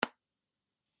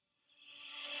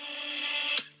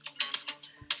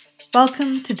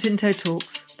Welcome to Tinto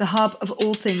Talks, the hub of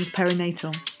all things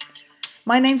perinatal.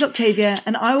 My name's Octavia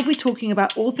and I will be talking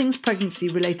about all things pregnancy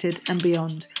related and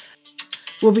beyond.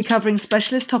 We'll be covering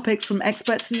specialist topics from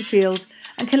experts in the field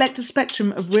and collect a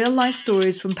spectrum of real life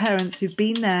stories from parents who've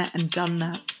been there and done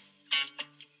that.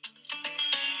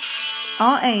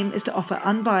 Our aim is to offer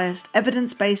unbiased,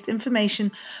 evidence-based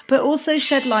information, but also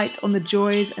shed light on the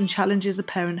joys and challenges of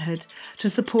parenthood to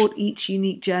support each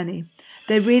unique journey.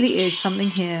 There really is something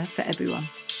here for everyone.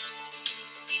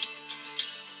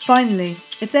 Finally,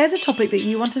 if there's a topic that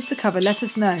you want us to cover, let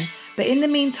us know. But in the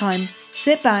meantime,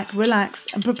 sit back, relax,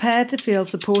 and prepare to feel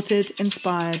supported,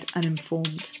 inspired, and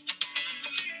informed.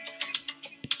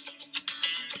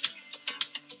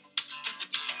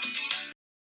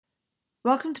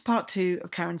 Welcome to part 2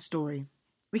 of Karen's story.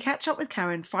 We catch up with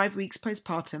Karen 5 weeks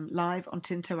postpartum live on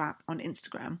Tinto app on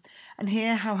Instagram and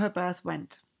hear how her birth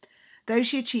went. Though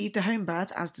she achieved a home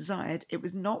birth as desired, it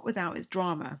was not without its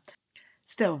drama.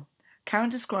 Still, Karen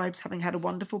describes having had a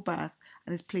wonderful birth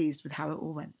and is pleased with how it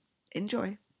all went.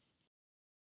 Enjoy.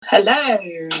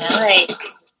 Hello. Hi.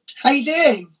 How are you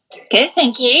doing? Good,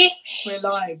 thank you. We're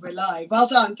live. Well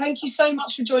done. Thank you so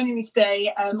much for joining me today.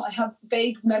 I have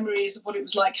vague memories of what it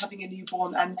was like having a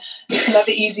newborn, and it's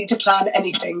never easy to plan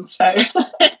anything. So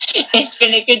it's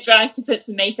been a good drive to put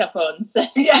some makeup on. So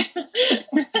yeah,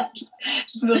 exactly.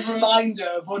 Just a little reminder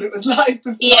of what it was like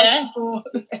before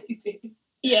the baby.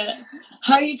 Yeah.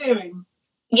 How are you doing?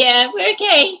 Yeah, we're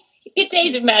okay. Good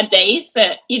days and bad days,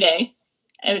 but I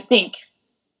would think.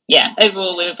 Yeah,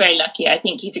 overall we were very lucky. I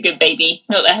think he's a good baby.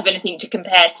 Not that I have anything to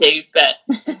compare to, but...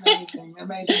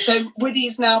 Amazing. So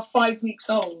Woody's now 5 weeks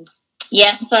old.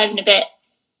 Yeah, 5 and a bit.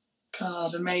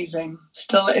 God, amazing.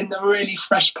 Still in the really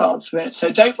fresh parts of it. So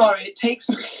don't worry, it takes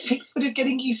a bit of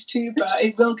getting used to, but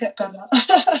it will get better.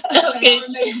 They are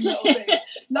amazing little things.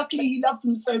 Luckily you love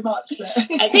them so much.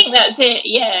 I think that's it,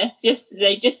 yeah.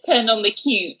 They just turn on the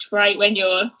cute, right, when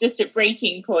you're just at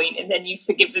breaking point, and then you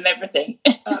forgive them everything.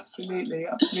 Absolutely.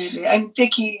 And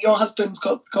Dickie, your husband's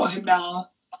got him now.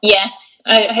 Yes,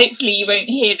 hopefully you won't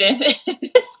hear the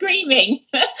screaming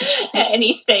at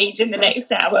any stage in the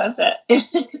next hour. But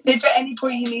if at any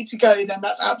point you need to go, then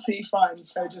that's absolutely fine.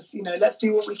 So just let's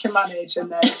do what we can manage,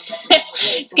 and then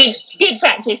it's good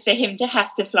practice for him to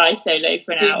have to fly solo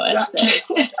for an hour. Exactly.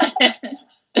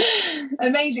 So.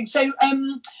 Amazing. So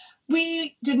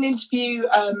we did an interview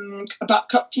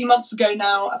about a few months ago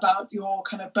now about your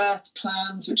kind of birth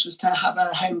plans, which was to have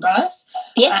a home birth.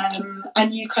 Yeah.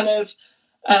 And you kind of.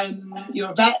 You're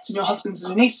a vet and your husband's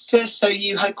an anaesthetist, so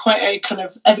you had quite a kind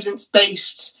of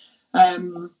evidence-based,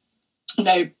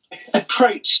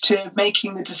 approach to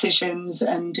making the decisions,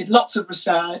 and did lots of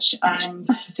research and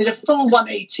did a full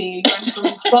 180, went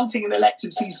from wanting an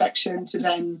elective C-section to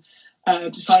then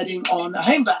deciding on a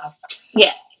home birth.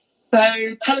 Yeah.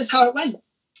 So tell us how it went.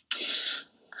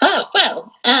 Oh,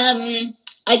 well,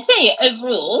 I'd say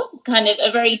overall,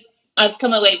 I've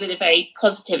come away with a very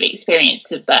positive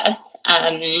experience of birth.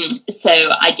 So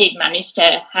I did manage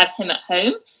to have him at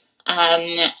home.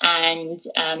 And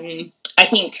I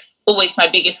think always my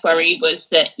biggest worry was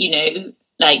that,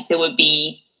 there would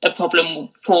be a problem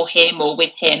for him or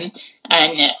with him.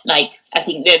 And I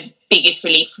think the biggest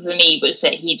relief for me was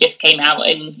that he just came out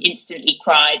and instantly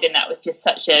cried. And that was just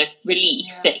such a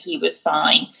relief that he was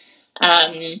fine.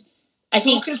 I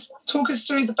think talk us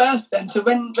through the birth then. So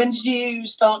when did you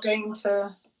start going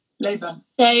into labour?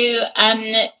 So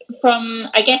from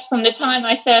the time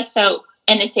I first felt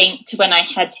anything to when I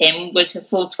had him was a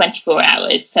full 24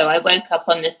 hours. So I woke up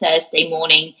on the Thursday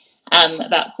morning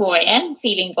about 4 a.m.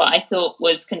 feeling what I thought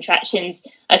was contractions.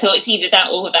 I thought it's either that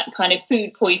or that kind of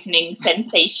food poisoning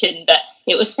sensation, but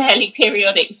it was fairly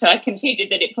periodic. So I concluded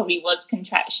that it probably was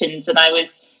contractions, and I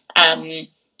was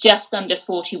just under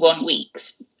 41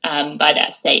 weeks by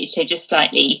that stage, so just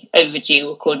slightly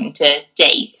overdue according to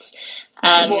dates.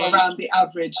 More around the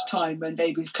average time when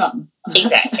babies come.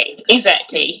 Exactly.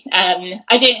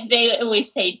 They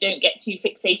always say don't get too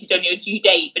fixated on your due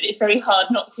date, but it's very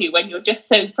hard not to when you're just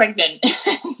so pregnant.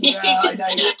 Yeah, I know.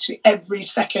 Literally every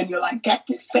second you're like, get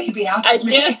this baby out of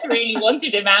me. I just really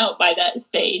wanted him out by that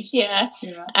stage. Yeah.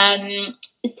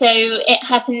 So it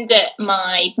happened that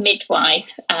my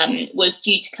midwife was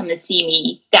due to come and see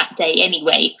me that day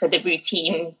anyway for the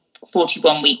routine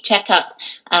 41-week checkup.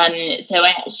 So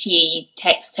I actually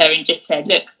texted her and just said,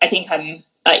 look, I think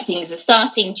things are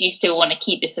starting. Do you still want to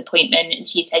keep this appointment? And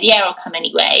she said, yeah, I'll come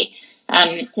anyway.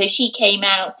 So she came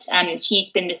out, and she's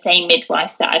been the same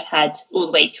midwife that I've had all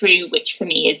the way through, which for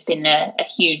me has been a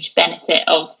huge benefit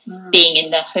of being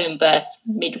in the home birth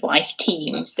midwife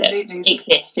team that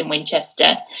exists in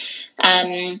Winchester.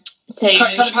 So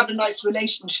kind of have a nice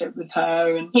relationship with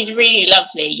her, and she's really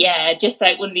lovely. Yeah, just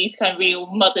like one of these kind of real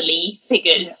motherly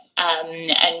figures.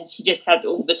 Yeah. And she just had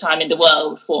all the time in the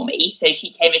world for me. So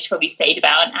she came and she probably stayed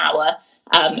about an hour,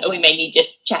 and we mainly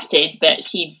just chatted. But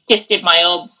she just did my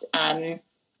obs.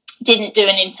 Didn't do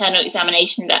an internal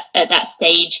examination at that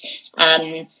stage.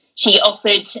 She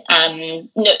offered.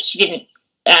 No, she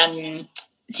didn't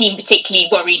seem particularly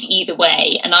worried either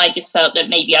way, and I just felt that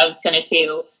maybe I was going to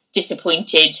feel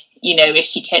disappointed, if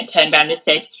she turned around and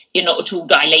said you're not at all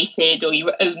dilated or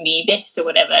you're only this or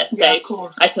whatever. So yeah, of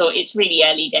course. I thought it's really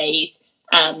early days.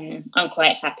 I'm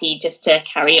quite happy just to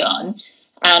carry on.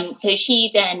 So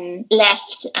she then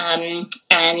left,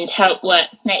 and how it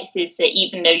works next is that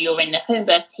even though you're in the home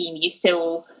birth team, you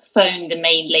still phone the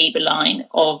main labour line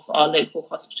of our local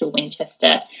hospital,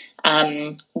 Winchester,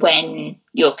 when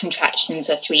your contractions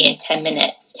are 3 and 10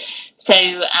 minutes. So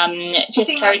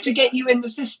just that's to get you in the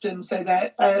system, so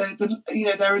that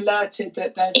they're alerted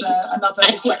that there's another.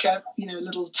 It's like a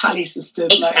little tally system.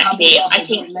 Exactly. Like how many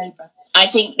mothers are in labour. I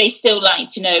think they still like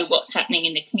to know what's happening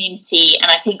in the community,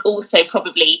 and I think also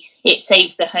probably it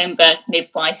saves the home birth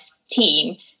midwife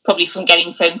team probably from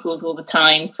getting phone calls all the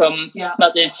time from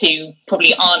mothers who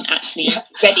probably aren't actually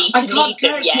ready to meet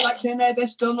them yet. Like, they're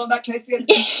still not that close together.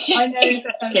 I know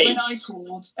exactly. When I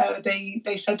called,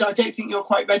 they said, I don't think you're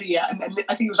quite ready yet. And then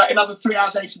I think it was like another 3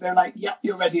 hours later, they were like, yep,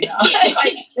 you're ready now.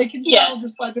 Like, they can tell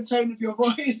just by the tone of your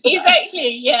voice.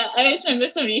 Exactly, yeah. I always remember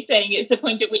somebody saying it's the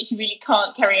point at which you really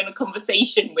can't carry on a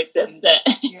conversation with them.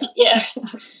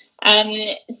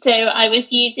 So I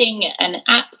was using an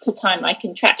app to time my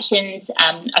contractions.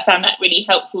 I found that really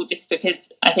helpful just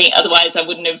because I think otherwise I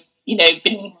wouldn't have,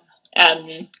 been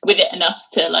with it enough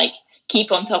to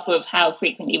keep on top of how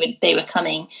frequently they were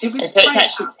coming. It was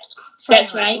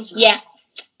that's right, yeah.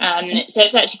 So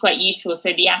it's actually quite useful.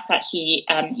 So the app actually,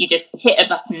 you just hit a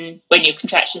button when your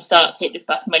contraction starts, hit the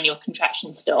button when your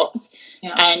contraction stops,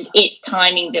 and it's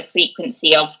timing the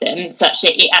frequency of them such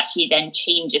that it actually then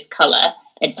changes colour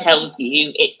and tells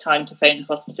you it's time to phone the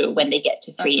hospital when they get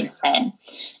to 3 and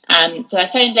 10. So I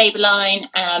phoned Labour Line.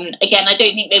 Again, I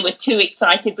don't think they were too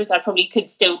excited because I probably could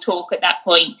still talk at that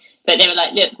point. But they were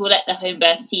like, look, we'll let the home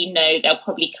birth team know. They'll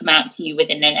probably come out to you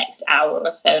within the next hour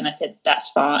or so. And I said,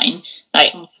 that's fine.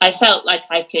 I felt like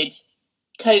I could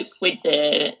cope with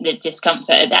the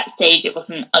discomfort at that stage. It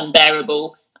wasn't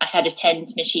unbearable. I had a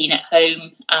TENS machine at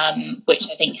home, which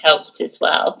I think helped as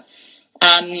well.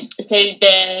 And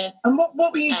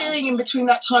what were you doing in between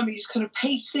that time? Were you just kind of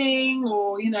pacing,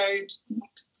 or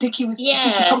Dickie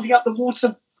pumping up the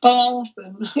water bath?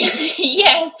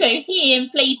 And so he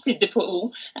inflated the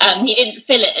pool. He didn't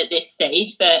fill it at this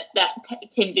stage, but that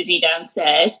kept him busy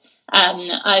downstairs.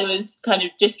 I was kind of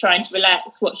just trying to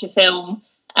relax, watch a film.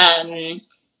 I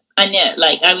know,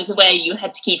 I was aware you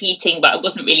had to keep eating, but I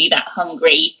wasn't really that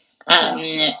hungry.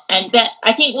 But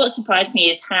I think what surprised me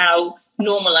is how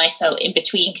normal I felt in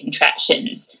between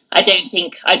contractions. I don't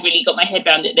think I'd really got my head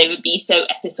around that they would be so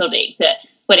episodic that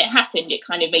when it happened, it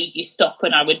kind of made you stop,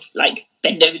 and I would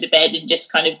bend over the bed and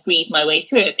just kind of breathe my way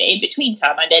through it. But in between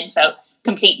time, I then felt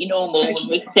completely normal and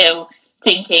was still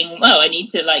thinking, well, I need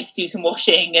to do some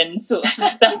washing and sort some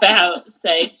stuff out. So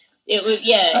it was,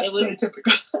 it was so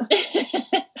typical.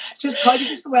 Just tidy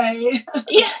this away.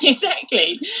 Yeah,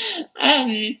 exactly.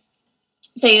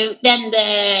 So then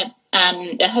the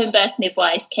home birth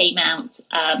midwife came out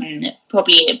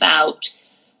probably about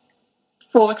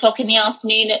 4 o'clock in the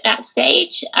afternoon at that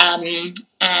stage,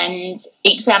 and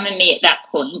examined me at that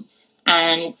point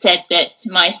and said that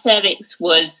my cervix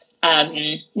was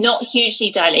not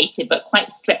hugely dilated but quite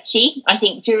stretchy. I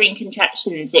think during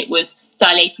contractions it was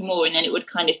dilating more and then it would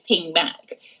kind of ping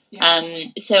back.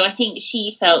 So I think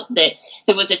she felt that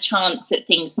there was a chance that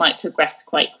things might progress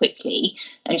quite quickly,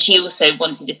 and she also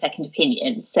wanted a second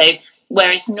opinion. So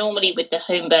whereas normally with the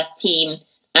home birth team,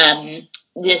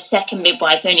 the second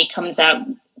midwife only comes out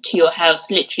to your house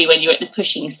literally when you're at the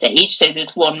pushing stage, so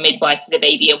there's one midwife for the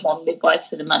baby and one midwife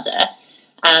for the mother,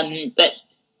 but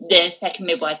the second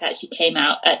midwife actually came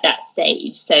out at that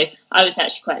stage. So I was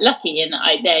actually quite lucky, and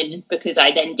because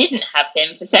I then didn't have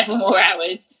him for several more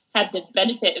hours, had the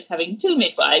benefit of having 2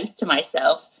 midwives to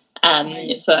myself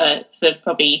for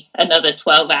probably another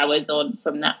 12 hours on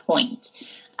from that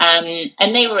point.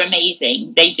 And they were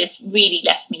amazing. They just really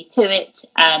left me to it.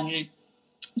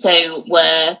 So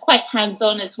were quite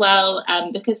hands-on as well.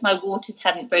 Because my waters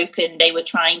hadn't broken, they were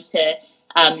trying to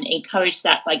encourage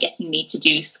that by getting me to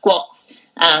do squats.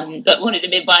 But one of the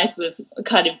midwives was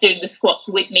kind of doing the squats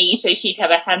with me, so she'd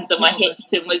have her hands on my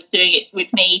hips and was doing it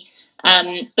with me.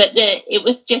 But it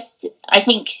was just, I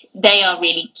think they are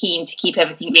really keen to keep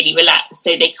everything really relaxed.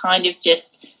 So they kind of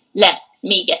just let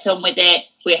me get on with it.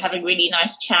 We were having a really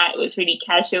nice chat. It was really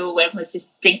casual. Everyone was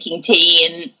just drinking tea,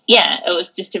 and it was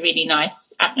just a really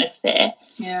nice atmosphere.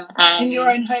 Yeah, in your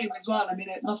own home as well. I mean,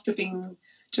 it must have been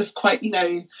just quite,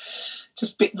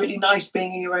 just really nice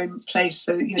being in your own place.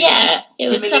 So, it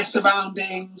was familiar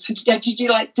surroundings. Did you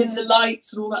like dim the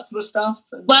lights and all that sort of stuff?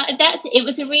 Well, it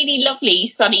was a really lovely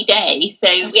sunny day. So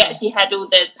we actually had all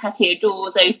the patio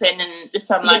doors open and the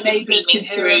sunlight was streaming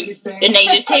through. Everything. The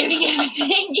neighbours hearing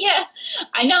everything. Yeah,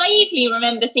 I naively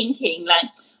remember thinking like,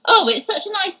 oh, it's such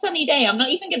a nice sunny day. I'm not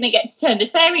even going to get to turn the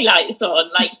fairy lights on,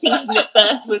 like thinking that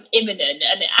birth was imminent,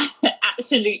 and it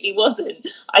absolutely wasn't.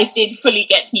 I did fully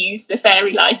get to use the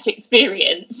fairy light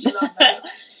experience.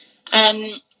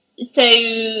 So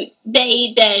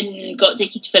they then got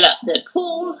Dickie to fill up the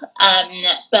pool,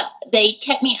 but they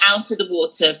kept me out of the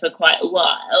water for quite a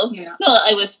while. Yeah. Not that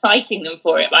I was fighting them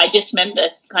for it, but I just remember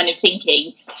kind of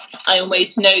thinking, I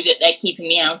almost know that they're keeping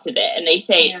me out of it, and they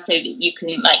say it's so that you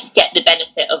can like get the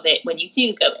benefit of it when you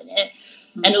do go in it,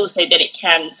 and also that it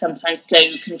can sometimes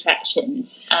slow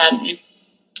contractions.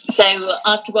 So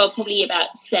after probably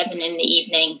about 7 in the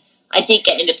evening, I did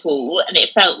get in the pool and it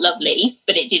felt lovely,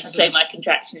 but it did slow my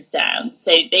contractions down.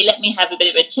 So they let me have a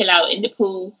bit of a chill out in the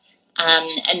pool.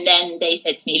 And then they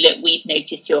said to me, look, we've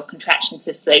noticed your contractions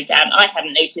have slowed down. I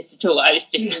hadn't noticed at all. I was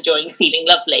just enjoying feeling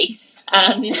lovely.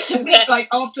 I think like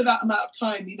after that amount of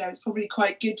time, it's probably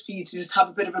quite good for you to just have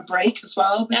a bit of a break as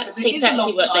well. Because that's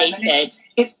exactly what they said.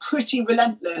 It's pretty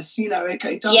relentless,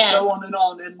 it does go on. And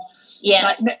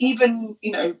like, even,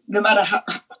 no matter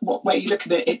what way you look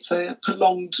at it, it's a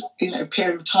prolonged,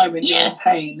 period of time when you're in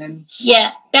pain. And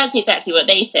that's exactly what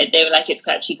they said. They were like, it's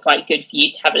actually quite good for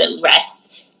you to have a little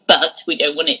rest, but we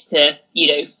don't want it to,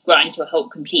 grind to a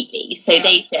halt completely. So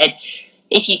they said,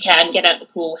 if you can, get out the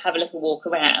pool, have a little walk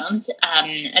around.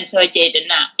 And so I did, and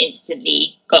that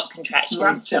instantly got contractions.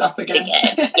 Ramped it up again.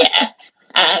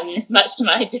 Much to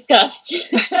my disgust.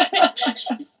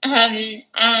 And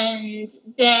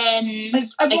then...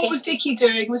 what was Dickie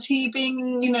doing? Was he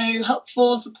being,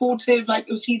 helpful, supportive? Like,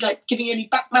 was he, like, giving any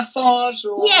back massage?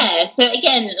 Or? Yeah, so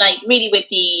again, like, really with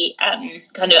the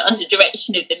kind of under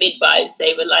direction of the midwives,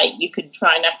 they were like, you could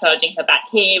try massaging her back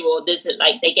here, or there's,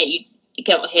 like, they get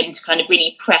him to kind of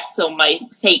really press on my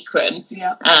sacrum.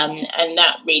 Yeah. And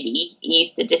that really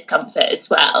eased the discomfort as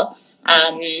well.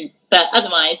 But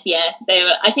otherwise, they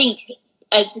were, I think,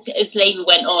 as labour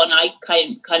went on, I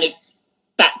kind of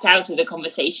backed out of the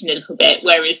conversation a little bit,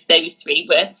 whereas those three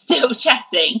were still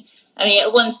chatting. I mean,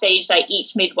 at one stage, like,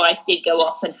 each midwife did go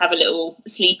off and have a little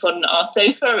sleep on our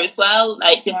sofa as well,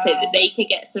 like, just so that they could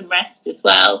get some rest as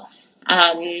well.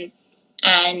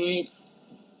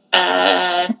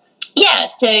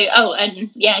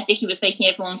 Dickie was making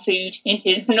everyone food in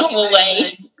his normal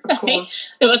way. Of course.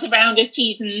 There was a round of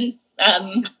cheese and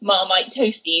Marmite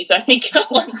toasties, I think,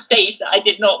 at one stage that I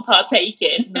did not partake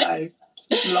in. No, it's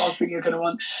the last thing you're going to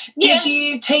want. Did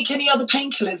you take any other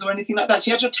painkillers or anything like that? So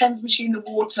you had your TENS machine, the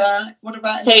water. What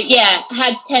about? So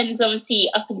had TENS obviously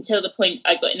up until the point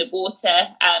I got in the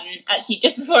water. Actually,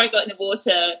 just before I got in the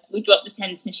water, we dropped the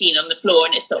TENS machine on the floor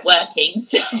and it stopped working.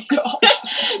 So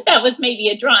that was maybe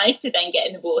a drive to then get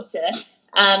in the water.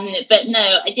 But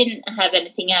no, I didn't have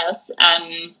anything else.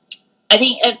 I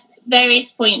think at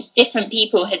various points, different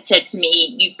people had said to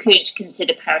me, you could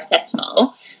consider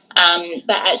paracetamol.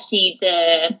 But actually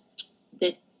the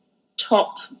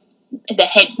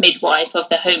head midwife of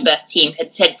the home birth team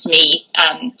had said to me,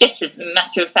 just as a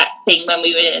matter of fact thing, when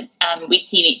we'd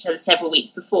seen each other several weeks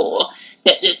before,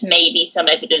 that there's maybe some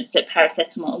evidence that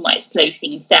paracetamol might slow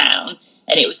things down,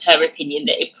 and it was her opinion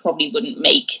that it probably wouldn't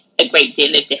make a great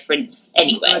deal of difference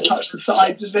anyway. Touch the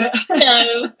sides, is it?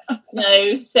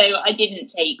 No. So I didn't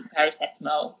take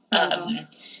paracetamol,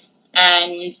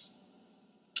 and.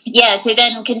 Yeah, so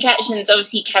then contractions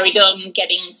obviously carried on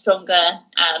getting stronger.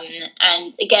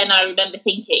 And again, I remember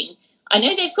thinking, I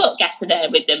know they've got gas and air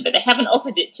with them, but they haven't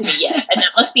offered it to me yet. And that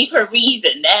must be for a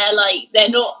reason. They're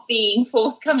not being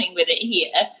forthcoming with it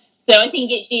here. So I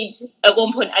think it did, at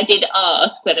one point I did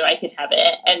ask whether I could have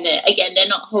it. And again, they're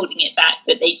not holding it back,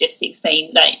 but they just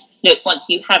explained, like, look, once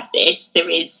you have this,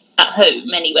 there is at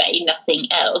home anyway, nothing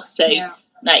else. So,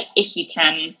 like, if you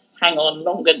can hang on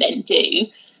longer, then do.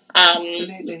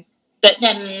 Absolutely. But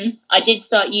then I did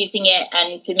start using it,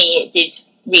 and for me it did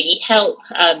really help.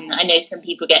 I know some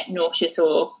people get nauseous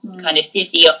or kind of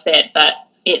dizzy off it, but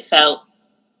it felt...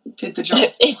 Did the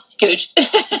job. Good.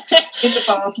 In the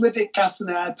bath with it, gas and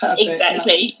air, perfect.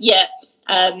 Exactly, yeah.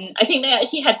 I think they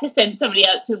actually had to send somebody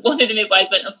out to... One of the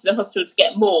midwives went off to the hospital to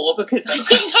get more, because I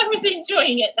think I was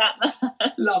enjoying it that much.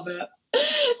 Love it.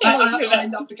 I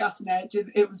love the gas and air.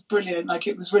 It was brilliant. Like,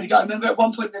 it was really good. I remember at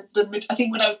one point, I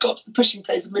think when I got to the pushing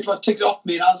phase, the midwife took it off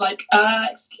me, and I was like,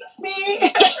 "Excuse me,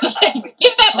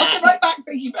 give that I'll sit right back.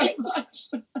 Thank you very much."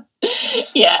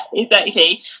 Yeah,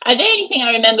 exactly. And the only thing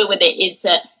I remember with it is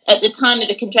that at the time of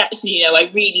the contraction,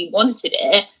 I really wanted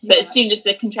it, but as soon as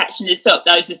the contraction had stopped,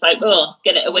 I was just like, "Oh,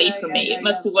 get it away from me." It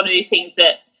must be one of those things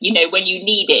that when you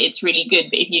need it, it's really good,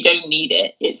 but if you don't need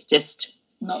it, it's just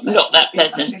not that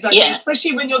pleasant. Exactly. Yeah.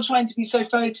 Especially when you're trying to be so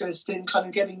focused in kind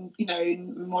of getting,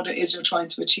 in what it is you're trying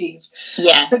to achieve.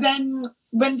 Yeah. So then,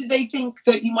 when did they think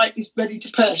that you might be ready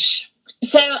to push?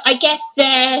 So I guess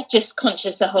they're just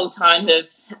conscious the whole time of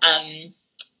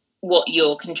what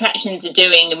your contractions are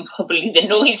doing and probably the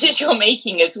noises you're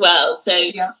making as well. So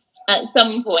at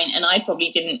some point, and I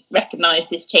probably didn't recognise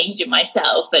this change in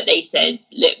myself, but they said,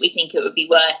 "Look, we think it would be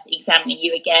worth examining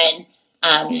you again,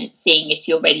 seeing if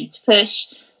you're ready to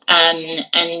push."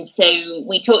 And so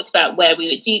we talked about where we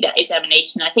would do that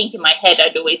examination. I think in my head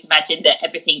I'd always imagined that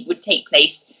everything would take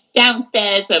place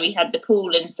downstairs where we had the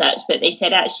pool and such, but they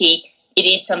said actually it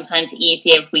is sometimes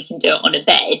easier if we can do it on a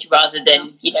bed rather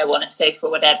than, on a sofa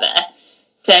or whatever.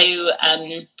 So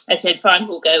I said, fine,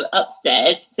 we'll go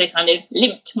upstairs. So kind of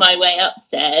limped my way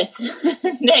upstairs.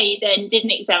 They then did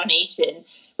an examination,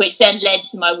 which then led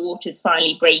to my waters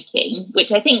finally breaking,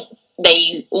 which I think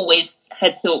they always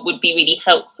had thought would be really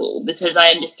helpful, because I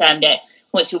understand that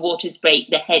once your waters break,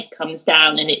 the head comes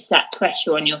down, and it's that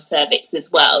pressure on your cervix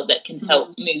as well that can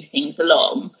help move things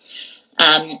along.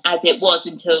 As it was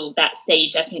until that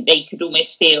stage, I think they could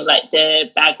almost feel like the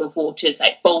bag of waters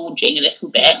like bulging a little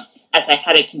bit as I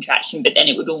had a contraction, but then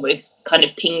it would almost kind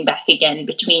of ping back again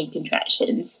between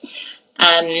contractions.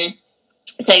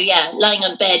 So lying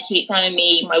on bed, she examined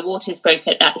me, my waters broke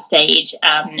at that stage,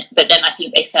 but then I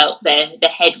think they felt the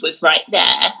head was right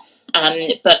there,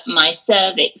 but my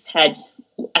cervix had,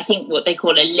 I think, what they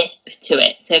call a lip to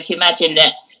it. So if you imagine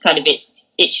that kind of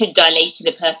it should dilate in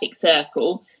a perfect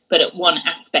circle, but at one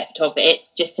aspect of it,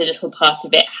 just a little part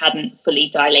of it hadn't fully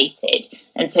dilated.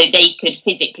 And so they could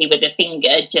physically, with a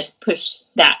finger, just push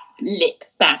that lip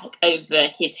back over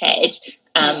his head,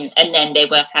 and then they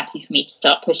were happy for me to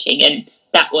start pushing, and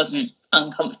that wasn't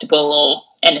uncomfortable or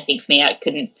anything for me. I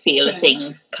couldn't feel a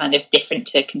thing kind of different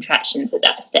to contractions at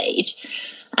that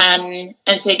stage. And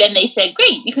so then they said,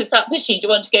 great, you can start pushing. Do you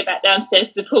want to go back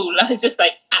downstairs to the pool? And I was just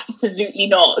like, absolutely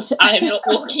not. I'm not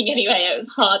walking anyway. It was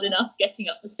hard enough getting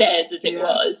up the stairs as it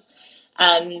was.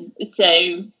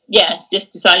 So,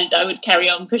 just decided I would carry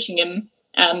on pushing him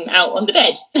out on the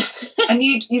bed. And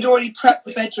you'd already prepped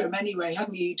the bedroom anyway,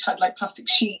 hadn't you? You'd had like plastic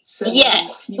sheets. And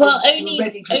yes. you were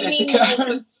ready for this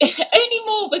occurrence. Only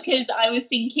more because I was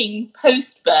thinking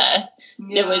post-birth,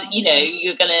 there was,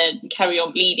 you're going to carry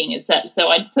on bleeding and such. So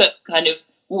I'd put kind of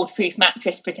waterproof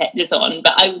mattress protectors on,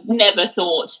 but I never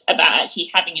thought about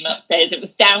actually having him upstairs. It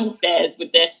was downstairs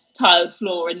with the tiled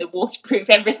floor and the waterproof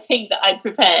everything that I'd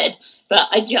prepared, but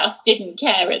I just didn't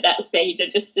care at that stage. I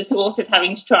just, the thought of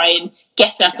having to try and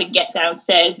get up and get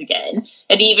downstairs again,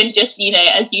 and even just,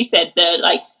 as you said,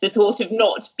 the thought of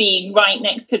not being right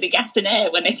next to the gas and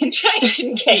air when a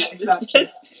contraction came was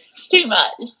just too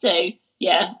much. So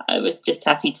I was just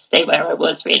happy to stay where I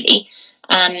was, really.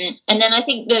 And then I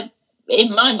think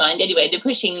in my mind anyway, the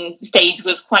pushing stage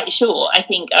was quite short. I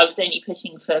think I was only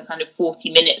pushing for kind of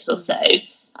 40 minutes or so.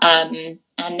 And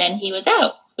then he was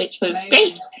out, which was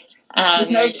great. With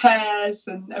no tears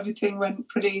and everything went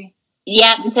pretty...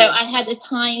 Yeah, so I had a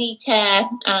tiny tear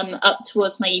up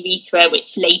towards my urethra,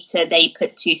 which later they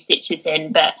put 2 stitches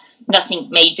in, but nothing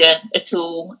major at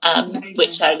all,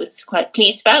 which I was quite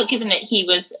pleased about, given that he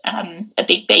was a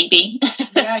big baby.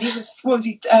 Yeah, he was, what was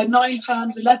he, 9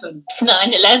 pounds 11?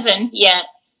 9'11", yeah.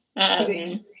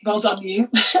 Well done, you.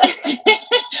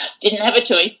 Didn't have a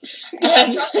choice.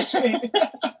 Yeah, that's true.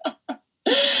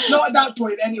 Not at that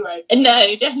point, anyway.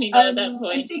 No, definitely not at that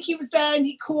point. And Dickie was there, and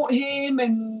he caught him,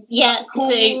 and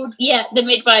the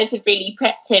midwives had really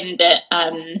prepped him that,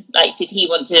 did he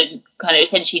want to kind of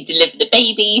essentially deliver the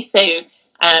baby? So,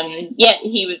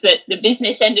 he was at the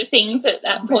business end of things at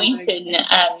that point,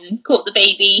 and caught the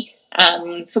baby.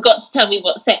 Forgot to tell me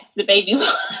what sex the baby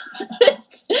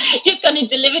was. Just kind of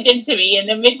delivered him to me, and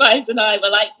the midwives and I were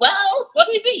like, well, what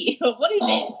is he? What is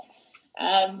it?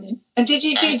 And did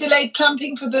you do delayed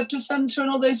clamping for the placenta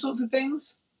and all those sorts of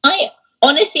things? I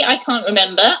can't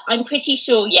remember. I'm pretty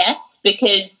sure yes,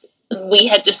 because we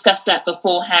had discussed that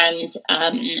beforehand,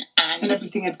 and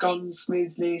everything had gone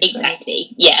smoothly. So.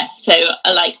 Exactly, yeah. So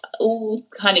all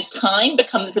kind of time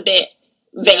becomes a bit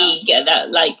vague at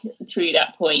that, through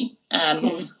that point.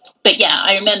 But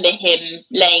I remember him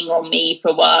laying on me for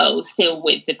a while, still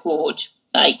with the cord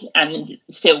and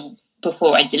still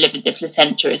before I delivered the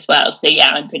placenta as well. So yeah,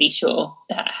 I'm pretty sure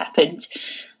that happened.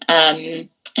 And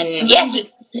yes,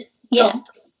 yeah.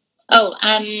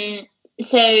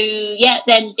 So yeah,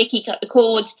 then Dickie cut the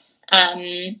cord.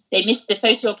 They missed the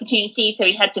photo opportunity, so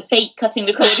he had to fake cutting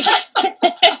the cord.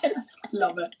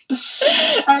 Love it.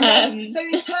 And so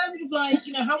in terms of like,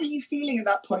 you know, how were you feeling at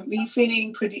that point? Were you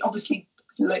feeling pretty obviously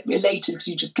like elated because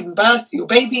you just given birth to your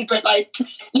baby, but like,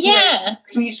 yeah,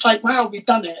 were you just like, wow, we've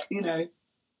done it, you know?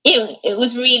 It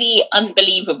was really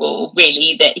unbelievable,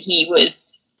 really, that he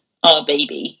was our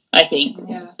baby. I think,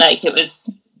 like, it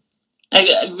was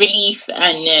a relief,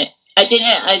 and I don't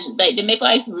know. Like, the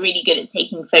midwives were really good at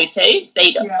taking photos.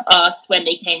 They'd asked when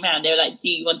they came round, they were like,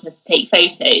 "Do you want us to take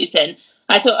photos?" And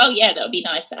I thought, "Oh yeah, that would be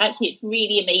nice." But actually, it's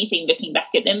really amazing looking back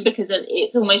at them, because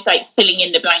it's almost like filling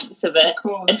in the blanks of a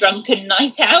drunken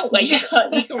night out where you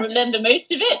can remember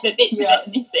most of it, but bits of it are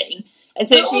missing. And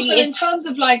so but also in terms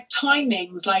of like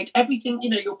timings, like everything, you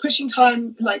know, you're pushing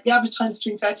time, like the average time's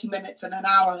between 30 minutes and an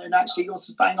hour, and actually you're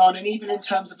bang on. And even in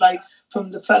terms of like from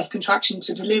the first contraction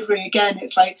to delivery, again,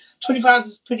 it's like 24 hours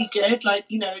is pretty good. Like,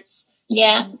 you know, it's,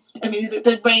 I mean,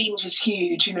 the range is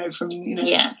huge, you know, from, you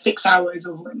know, 6 hours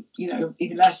or, you know,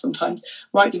 even less sometimes,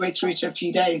 right the way through to a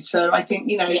few days. So I think,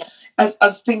 you know,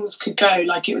 as things could go,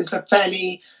 like it was a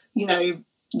fairly, you know,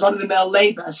 run-of-the-mill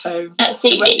labour, so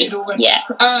absolutely,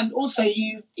 and also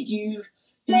you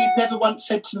never once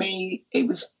said to me it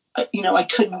was, you know, I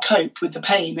couldn't cope with the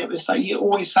pain. It was like, it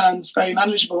always sounds very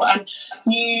manageable. And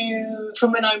you,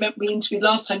 from when I remember we interviewed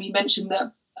last time, you mentioned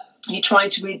that you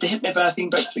tried to read the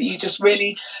hypnobirthing books, but you just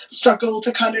really struggled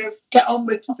to kind of get on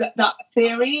with that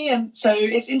theory. And so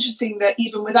it's interesting that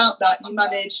even without that, you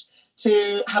managed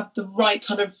to have the right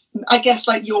kind of, I guess,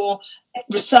 like your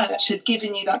research had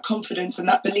given you that confidence and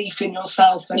that belief in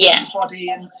yourself and your body,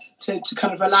 and to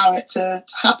kind of allow it to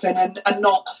happen and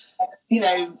not, you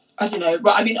know, I don't know.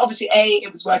 Well, I mean, obviously, A,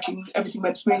 it was working, everything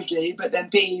went smoothly, but then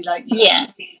B, like,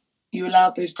 you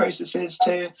allowed those processes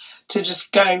to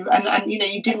just go, and you know,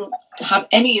 you didn't have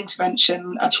any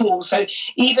intervention at all. So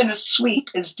even a sweep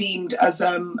is deemed as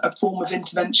a form of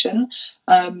intervention.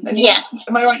 And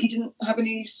am I right? You didn't have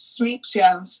any sweeps,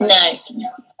 So, no,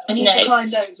 and you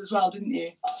declined those as well, didn't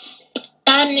you?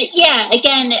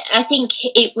 Again, I think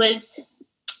it was.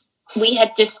 We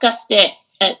had discussed it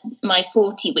at my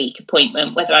 40-week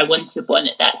appointment, whether I wanted one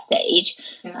at that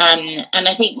stage. And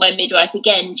I think my midwife,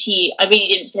 again, I really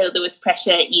didn't feel there was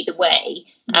pressure either way.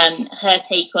 Her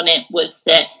take on it was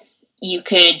that you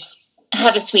could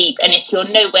have a sweep, and if you're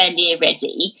nowhere near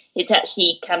ready, it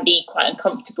actually can be quite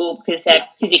uncomfortable because they're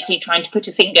physically trying to put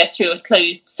a finger through a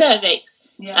closed cervix,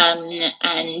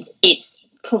 and it's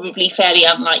probably fairly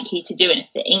unlikely to do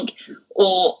anything.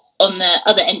 Or on the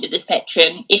other end of the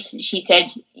spectrum, if she said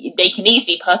they can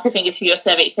easily pass a finger through your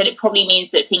cervix, then it probably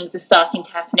means that things are starting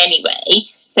to happen anyway.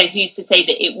 So who's to say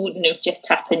that it wouldn't have just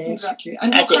happened? Exactly.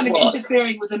 And you're kind of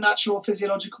interfering with a natural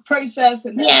physiological process,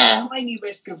 and there's a tiny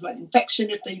risk of like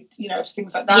infection if they, you know, if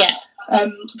things like that.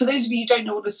 For those of you who don't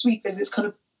know what a sweep is, it's kind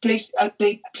of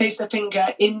they place their finger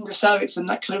in the cervix and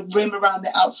that kind of rim around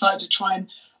the outside to try and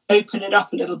open it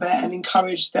up a little bit and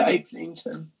encourage the opening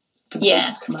for the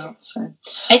baby to come out. So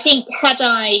I think had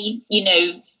I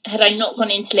not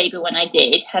gone into labour when I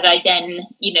did, had I then,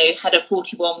 you know, had a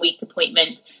 41-week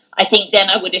appointment, I think then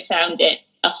I would have found it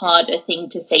a harder thing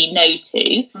to say no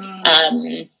to,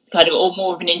 kind of, or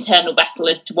more of an internal battle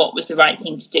as to what was the right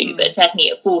thing to do. But certainly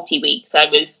at 40 weeks, I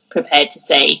was prepared to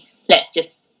say, let's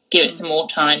just give it some more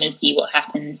time and see what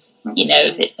happens, you know,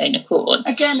 of its own accord.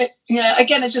 Again,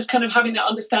 it's just kind of having that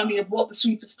understanding of what the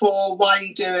sweep is for, why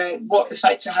you do it, what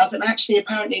effect it has, and actually,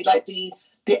 apparently, like the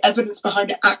evidence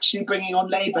behind it actually bringing on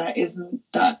labour isn't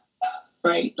that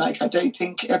great. Like, I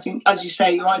think, as you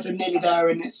say, you're either nearly there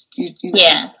and it's you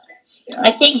know,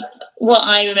 I think what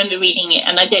I remember reading it,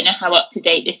 and I don't know how up to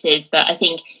date this is, but I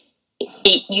think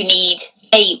you need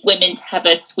 8 women to have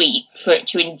a sweep for it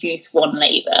to induce 1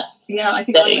 labour. Yeah, I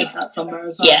think I read that somewhere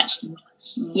as well.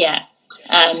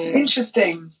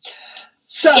 Interesting.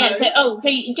 So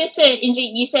just to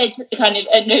you said kind of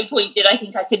at no point did I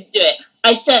think I couldn't do it.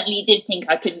 I certainly did think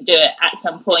I couldn't do it at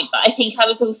some point, but I think I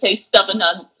was also stubborn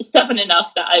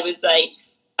enough that I was like,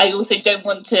 I also don't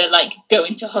want to like go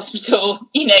into hospital,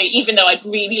 you know, even though I'd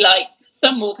really like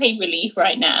some more pain relief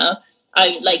right now. I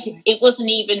was like, it wasn't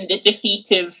even the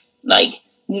defeat of like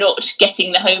not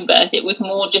getting the home birth. It was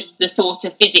more just the thought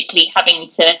of physically having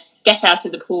to get out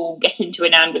of the pool, get into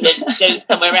an ambulance, go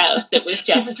somewhere else. That was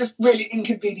just... This is just really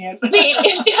inconvenient. Really,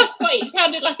 it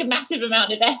sounded like a massive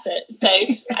amount of effort. So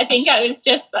I think I was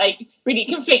just like really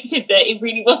conflicted that it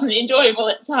really wasn't enjoyable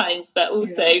at times, but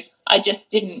also I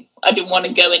didn't want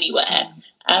to go anywhere.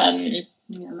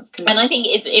 That's good. And I think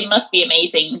it must be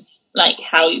amazing, like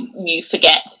how you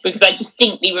forget, because I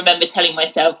distinctly remember telling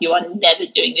myself, you are never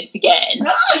doing this again.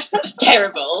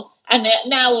 Terrible. And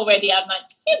now already I'm like,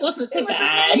 it wasn't so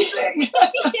bad.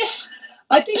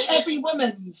 I think every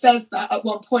woman says that at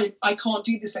one point, I can't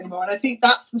do this anymore. And I think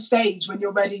that's the stage when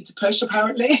you're ready to push,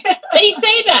 apparently. They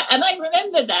say that, and I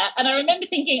remember that, and I remember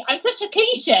thinking, I'm such a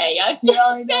cliche. I've just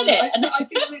said it. I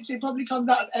think literally it probably comes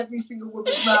out of every single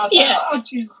woman's mouth. Yeah. Oh,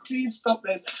 Jesus, please stop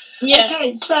this. Yeah.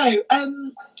 Okay, so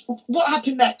what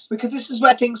happened next? Because this is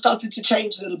where things started to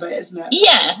change a little bit, isn't it?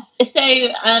 Yeah. So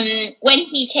when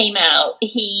he came out,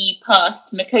 he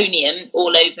passed meconium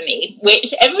all over me,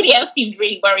 which everybody else seemed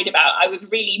really worried about. I was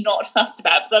really not fussed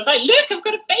about, because I was like, look, I've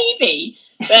got a baby.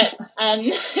 But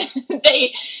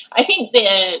I think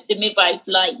the midwives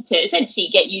like to essentially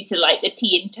get you to like the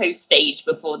tea and toast stage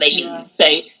before they leave. Yeah. So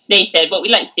they said, what we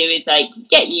like to do is like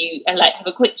get you and like have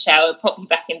a quick shower, pop you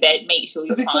back in bed, make sure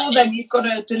you're fine. But before then, you've got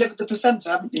to deliver the placenta,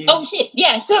 haven't you? Oh shit!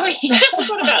 Yeah, sorry, I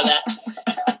forgot about that.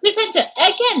 Placenta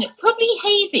again, probably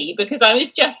hazy, because I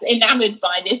was just enamoured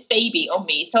by this baby on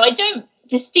me, so I don't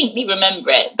distinctly remember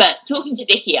it. But talking to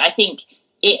Dickie, I think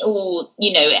it all,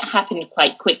 it happened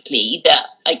quite quickly. That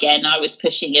again, I was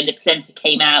pushing and the placenta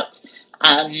came out.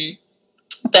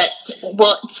 But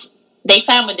what they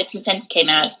found when the placenta came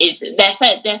out is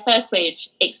their first way of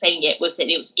explaining it was that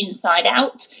it was inside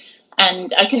out,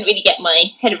 and I couldn't really get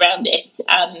my head around this.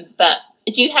 But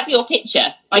do you have your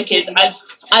picture? Because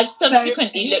I've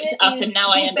subsequently looked up and now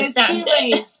I understand it. There's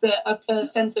 2 ways that a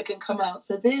placenta can come out.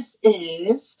 So this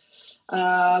is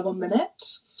 1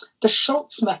 minute. The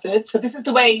Schultz method. So this is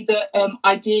the way that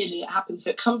ideally it happens. So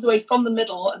it comes away from the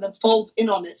middle and then folds in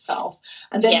on itself.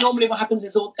 And then normally what happens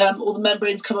is all the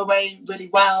membranes come away really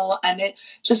well, and it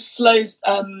just slows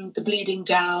the bleeding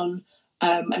down.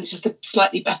 And it's just a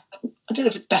slightly better. I don't know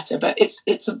if it's better, but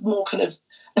it's a more kind of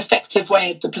effective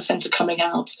way of the placenta coming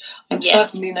out. I'm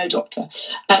certainly no doctor,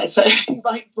 so you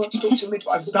might want to talk to your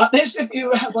midwives about this if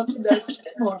you want to know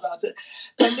more about it.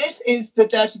 Then this is the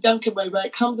Dirty Duncan way, where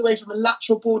it comes away from a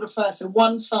lateral border first, so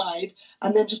one side,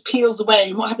 and then just peels away.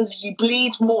 And what happens is you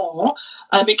bleed more.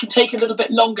 It can take a little bit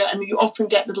longer, and you often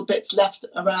get little bits left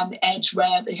around the edge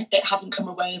where it hasn't come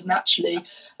away as naturally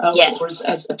or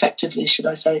as effectively, should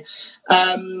I say.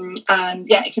 And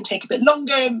it can take a bit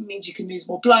longer. It means you can lose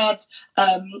more blood.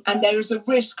 And there is a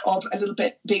risk of a little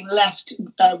bit being left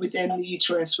within the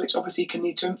uterus, which obviously can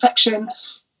lead to infection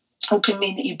or can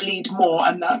mean that you bleed more,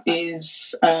 and that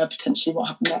is potentially what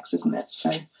happened next, isn't it? So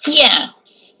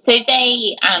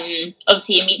they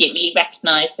obviously immediately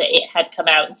recognised that it had come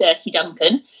out Dirty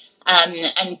Duncan,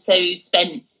 and so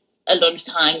spent a lot of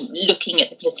time looking at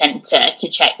the placenta to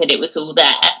check that it was all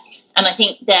there. And I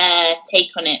think their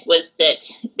take on it was that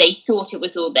they thought it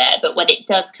was all there, but when it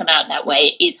does come out that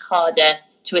way, it is harder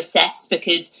to assess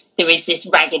because there is this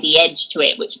raggedy edge to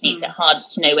it, which makes it harder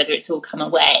to know whether it's all come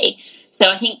away.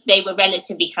 So I think they were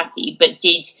relatively happy, but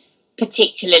did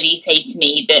particularly say to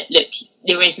me that, look,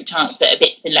 there is a chance that a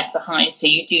bit's been left behind, so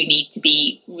you do need to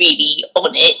be really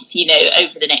on it,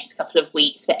 over the next couple of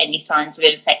weeks for any signs of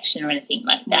infection or anything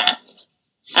like that.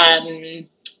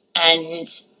 And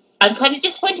I'm kind of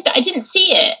disappointed that I didn't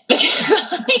see it.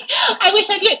 I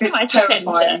wish I'd looked at my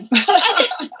placenta. So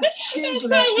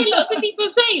I hear lots of people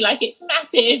say, it's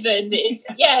massive and it's,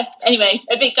 anyway,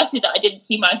 a bit gutted that I didn't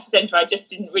see my placenta. I just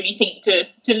didn't really think to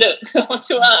look or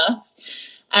to ask.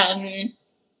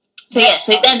 Next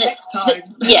time.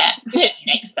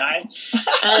 Next time.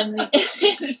 Too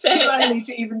early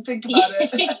to even think about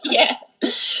it.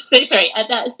 So sorry, at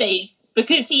that stage,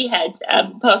 because he had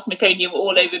passed meconium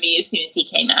all over me as soon as he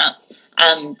came out,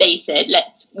 they said,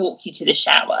 let's walk you to the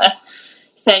shower.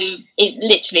 So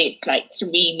it's like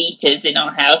 3 meters in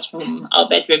our house from our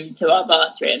bedroom to our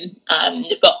bathroom.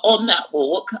 But on that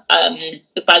walk,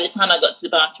 by the time I got to the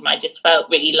bathroom, I just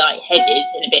felt really lightheaded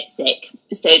and a bit sick.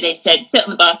 So they said, sit on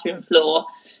the bathroom floor.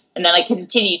 And then I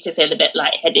continued to feel a bit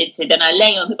lightheaded. So then I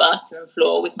lay on the bathroom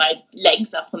floor with my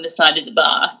legs up on the side of the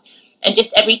bath. And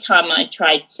just every time I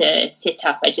tried to sit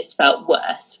up, I just felt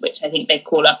worse, which I think they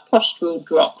call a postural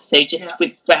drop. So just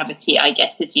with gravity, I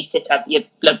guess, as you sit up, your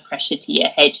blood pressure to your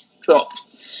head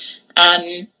drops.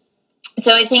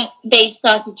 So I think they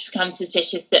started to become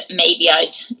suspicious that maybe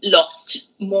I'd lost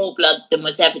more blood than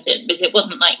was evident, because it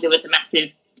wasn't like there was a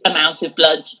massive amount of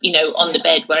blood, on the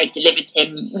bed where I delivered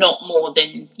him, not more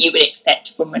than you would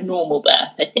expect from a normal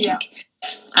birth, I think.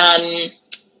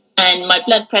 And my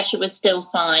blood pressure was still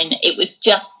fine. It was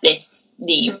just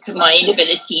my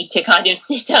inability to kind of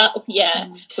sit up,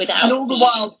 without. And all the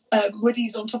while,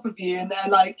 Woody's on top of you, and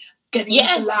they're like getting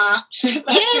into latch. So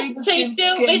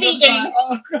still busy doing.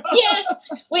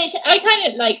 Which I kind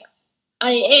of like.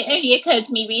 It only occurred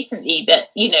to me recently that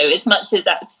as much as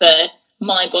that's for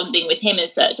my bonding with him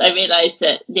as such, I realised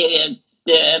that the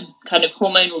kind of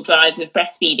hormonal drive of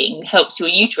breastfeeding helps your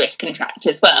uterus contract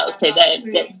as well. Yeah, so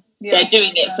they're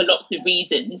doing it for lots of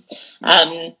reasons.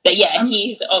 But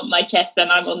he's on my chest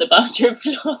and I'm on the bathroom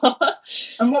floor.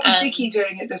 And what was Dickie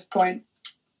doing at this point?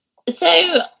 So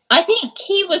I think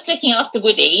he was looking after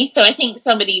Woody. So I think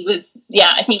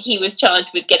I think he was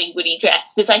charged with getting Woody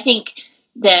dressed, because I think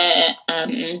they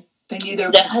knew they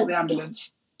were going to call the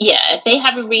ambulance. Yeah, they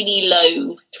have a really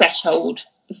low threshold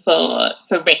for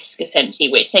risk, essentially,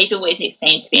 which they'd always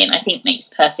explained to me, and I think makes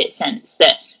perfect sense,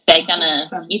 that they're gonna,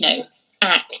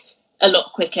 act a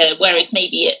lot quicker, whereas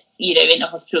maybe in a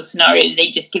hospital scenario they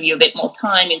just give you a bit more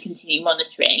time and continue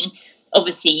monitoring.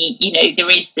 Obviously, there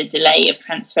is the delay of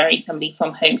transferring somebody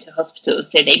from home to hospital,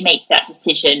 so they make that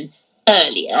decision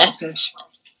earlier. Oh, gosh.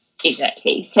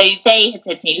 Exactly. So they had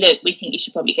said to me, look, we think you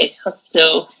should probably go to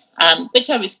hospital, which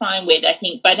I was fine with. I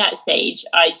think by that stage,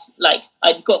 I'd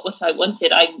got what I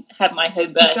wanted. I had my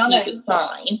home birth, it was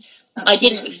fine. Absolutely. I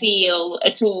didn't feel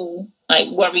at all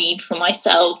worried for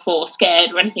myself or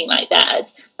scared or anything like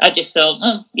that. I just thought,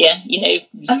 and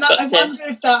I wonder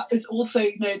if that is also,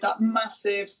 that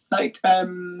massive,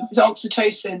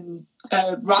 oxytocin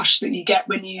rush that you get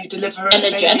when you deliver and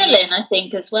adrenaline, I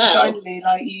think, as well. Totally,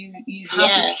 you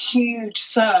have this huge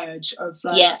surge of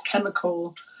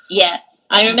chemical. Yeah,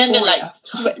 I remember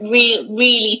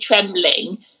really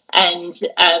trembling, and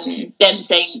them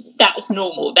saying that's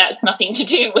normal. That's nothing to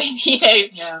do with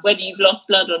whether you've lost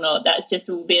blood or not. That's just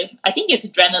all I think it's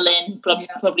adrenaline,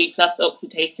 probably plus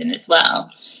oxytocin as well.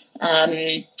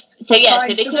 So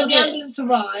the ambulance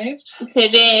arrived. So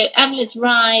the ambulance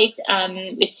arrived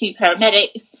with 2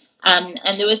 paramedics, and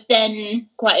there was then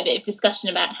quite a bit of discussion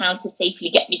about how to safely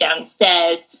get me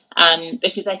downstairs,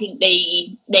 because I think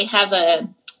they have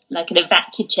an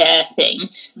evacuator thing,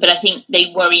 but I think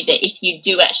they worry that if you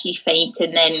do actually faint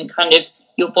and then kind of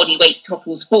your body weight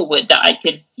topples forward, that I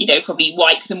could, probably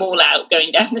wipe them all out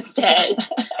going down the stairs.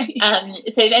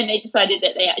 So then they decided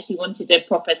that they actually wanted a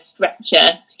proper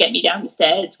stretcher to get me down the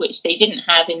stairs, which they didn't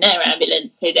have in their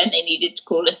ambulance. So then they needed to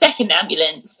call a second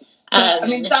ambulance.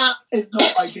 That is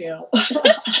not ideal.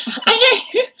 I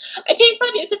know. I do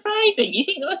find it surprising. You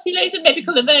think there must be loads of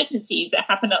medical emergencies that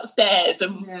happen upstairs,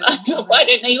 and why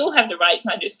don't they all have the right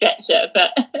kind of stretcher?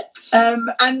 But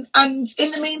and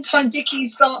in the meantime, Dickie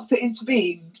starts to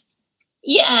intervene.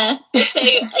 Yeah. So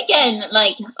again,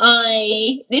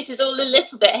 this is all a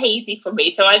little bit hazy for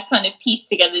me. So I've kind of pieced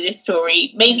together this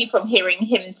story mainly from hearing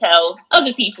him tell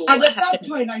other people. And at that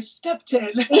point, I stepped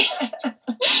in.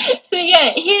 So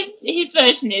his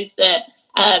version is that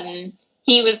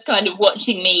he was kind of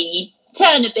watching me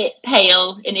turn a bit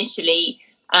pale initially,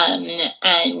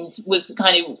 and was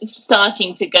kind of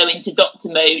starting to go into doctor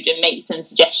mode and make some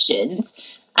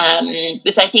suggestions.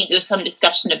 Because I think there was some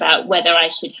discussion about whether I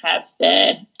should have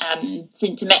the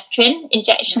symptometrin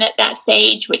injection at that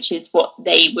stage, which is what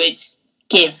they would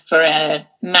give for a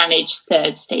managed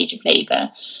 3rd stage of labour,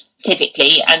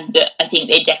 typically, and I think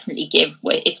they definitely give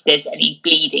if there's any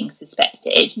bleeding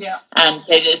suspected. Yeah.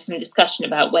 So there's some discussion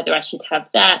about whether I should have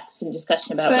that, some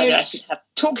discussion about whether I should have...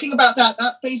 Talking about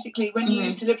that's basically when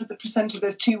you deliver the placenta,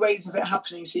 there's 2 ways of it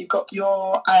happening. So you've got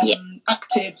your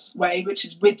active way, which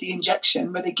is with the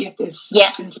injection, where they give this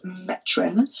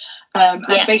symptometrin, and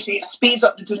basically it speeds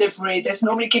up the delivery. There's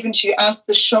normally given to you as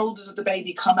the shoulders of the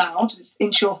baby come out, it's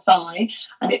into your thigh,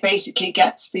 and it basically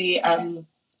gets the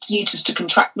uterus to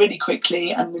contract really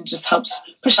quickly, and then just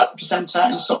helps push out the placenta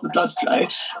and stop the blood flow.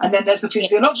 And then there's the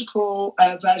physiological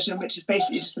version, which is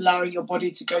basically just allowing your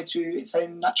body to go through its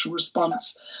own natural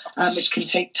response, which can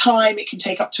take time. It can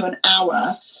take up to an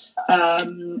hour.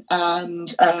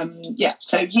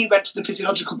 So you went for the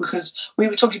physiological because we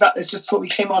were talking about this just before we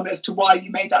came on as to why you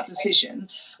made that decision.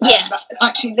 But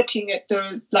actually looking at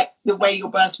the way your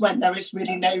birth went, there is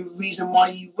really no reason why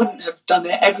you wouldn't have done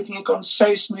it. Everything had gone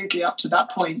so smoothly up to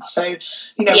that point. So,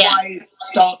 why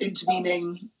start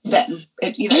intervening then?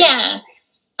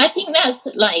 I think that's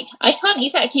I can't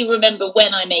exactly remember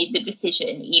when I made the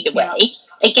decision either way.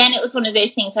 again, it was one of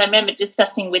those things I remember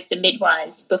discussing with the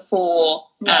midwives before,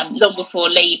 long before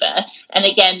labour. And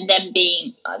again, them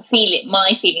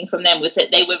my feeling from them was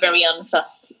that they were very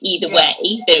unfussed either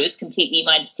way, that it was completely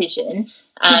my decision.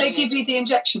 Did they give you the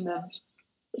injection then?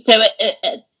 So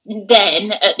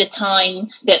then, at the time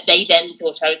that they then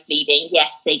thought I was bleeding,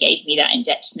 yes, they gave me that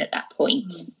injection at that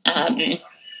point.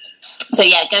 So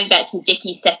yeah, going back to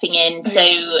Dickie stepping in. So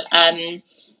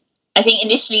I think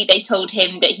initially they told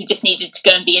him that he just needed to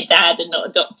go and be a dad and not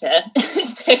a doctor.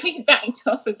 So we backed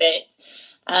off a bit.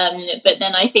 But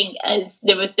then I think as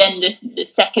there was then the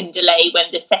second delay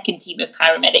when the second team of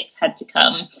paramedics had to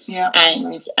come. Yeah.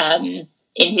 And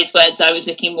in his words, I was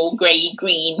looking more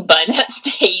grey-green by that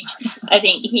stage. I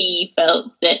think he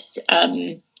felt that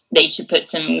they should put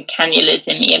some cannulas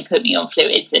in me and put me on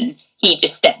fluids, and he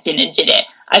just stepped in and did it.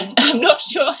 I'm not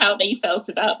sure how they felt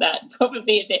about that.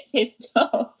 Probably a bit pissed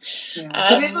off. Yeah.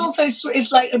 But it's also, it's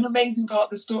like an amazing part of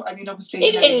the story. I mean, obviously,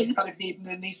 you kind of need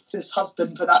this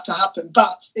husband for that to happen,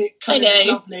 but it kind of is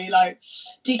lovely. Like,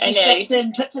 Dickie steps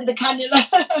in, puts in the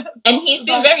cannula. And he's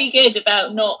been very good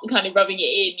about not kind of rubbing it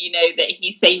in, that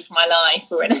he saved my life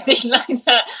or anything like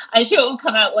that. I'm sure it will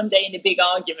come out one day in a big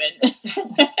argument.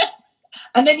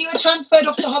 And then you were transferred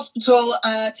off to hospital,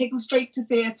 taken straight to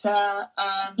theatre.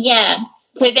 Yeah.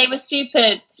 So they were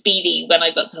super speedy when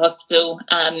I got to hospital.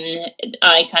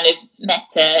 I kind of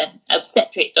met an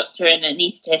obstetric doctor and an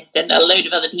anaesthetist and a load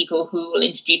of other people who will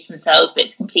introduce themselves, but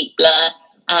it's a complete blur.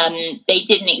 They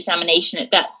did an examination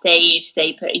at that stage.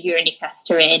 They put a urinary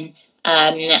catheter in,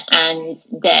 and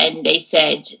then they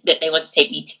said that they want to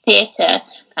take me to theatre,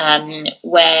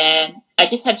 where I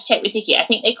just had to check with Dickie. I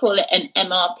think they call it an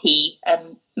MRP,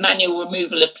 manual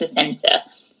removal of placenta.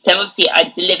 So obviously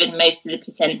I delivered most of the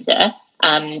placenta,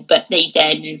 but they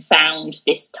then found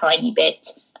this tiny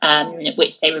bit,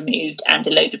 which they removed, and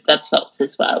a load of blood clots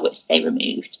as well, which they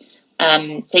removed.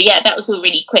 So yeah, that was all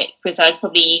really quick, because I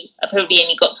probably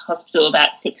only got to hospital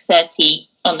about 6:30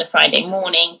 on the Friday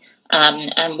morning,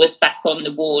 and was back on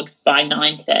the ward by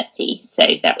 9:30. So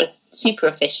that was super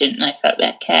efficient, and I felt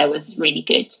their care was really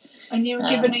good. And you were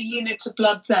given a unit of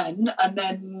blood then, and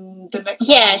then the next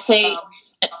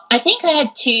I think I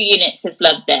had 2 units of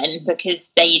blood then, because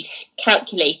they'd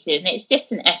calculated, and it's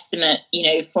just an estimate,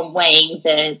 from weighing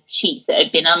the sheets that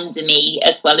had been under me,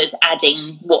 as well as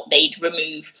adding what they'd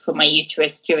removed from my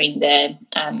uterus during the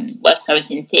whilst I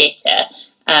was in theatre.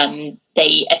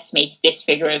 They estimated this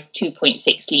figure of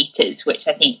 2.6 litres, which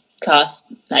I think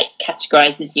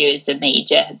categorises you as a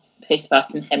major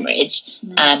postpartum hemorrhage.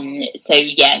 So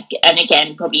yeah, and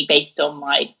again, probably based on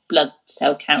my blood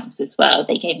cell counts as well,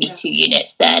 they gave me 2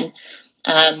 units then.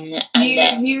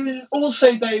 You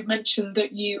also though mentioned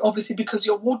that you, obviously because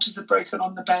your waters are broken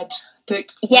on the bed,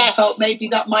 that you felt maybe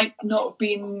that might not have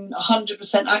been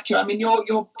 100% accurate. I mean,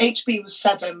 your HB was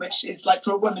 7, which is like,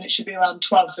 for a woman it should be around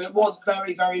 12, so it was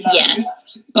very, very low.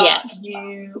 But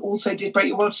you also did break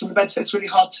your waters on the bed, so it's really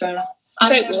hard to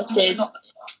break waters.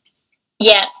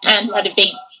 And had a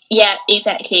big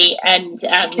exactly, and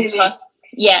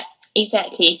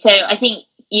exactly. So I think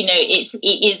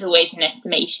it is always an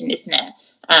estimation, isn't it?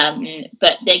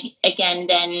 But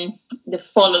then the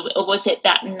following, or was it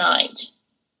that night?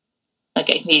 I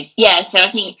get confused. Yeah, so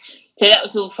I think that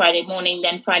was all Friday morning.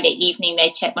 Then Friday evening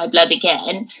they checked my blood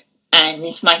again,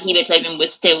 and my hemoglobin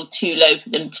was still too low for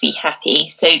them to be happy.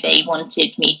 So they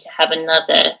wanted me to have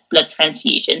another blood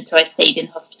transfusion. So I stayed in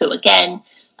hospital again.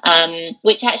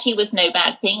 Which actually was no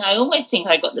bad thing. I almost think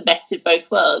I got the best of both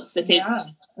worlds, because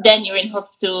then you're in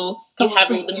hospital, you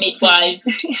have all the midwives,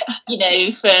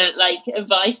 for like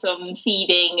advice on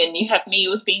feeding, and you have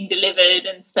meals being delivered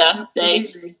and stuff. Absolutely.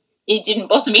 So it didn't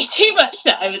bother me too much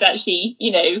that I was actually,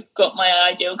 got my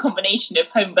ideal combination of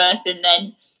home birth and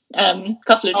then a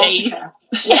couple of days.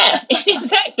 Yeah,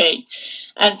 exactly.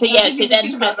 And so so then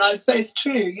think about that. So it's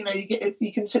true.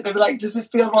 You can sit there and be like, does this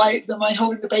feel right? Am I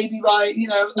holding the baby right?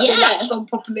 Are they latched on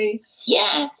properly?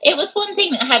 Yeah, it was one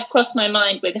thing that had crossed my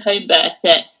mind with home birth,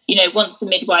 that once the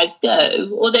midwives go,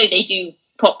 although they do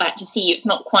pop back to see you, it's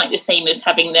not quite the same as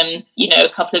having them a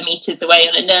couple of meters away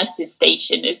on a nurse's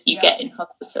station as you get in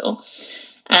hospital. So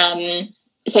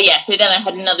then I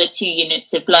had another 2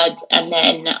 units of blood, and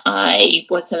then I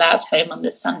was allowed home on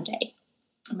the Sunday.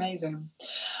 Amazing.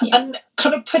 Yeah. And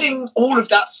kind of putting all of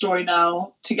that story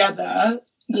now together,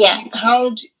 you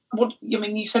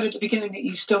said at the beginning that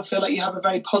you still feel like you have a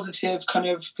very positive kind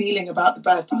of feeling about the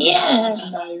birth.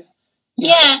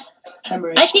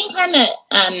 Hemorrhage. I think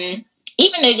I'm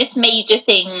even though this major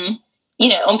thing,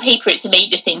 on paper it's a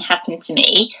major thing happened to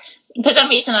me, for some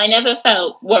reason I never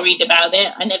felt worried about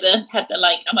it. I never had the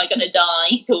am I going to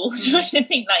die thought or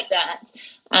anything like that.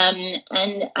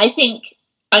 And I think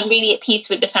I'm really at peace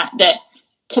with the fact that,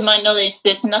 to my knowledge,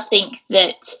 there's nothing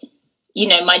that,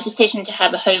 my decision to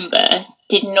have a home birth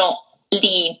did not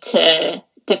lead to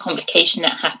the complication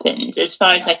that happened. As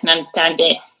far as I can understand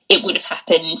it, it would have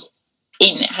happened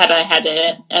had I had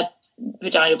a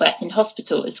vaginal birth in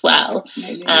hospital as well.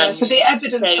 So the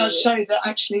evidence does show that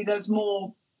actually there's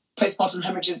more postpartum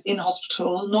hemorrhages in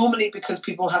hospital, normally because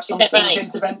people have some sort of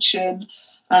intervention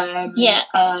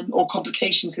or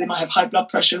complications. They might have high blood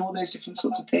pressure and all those different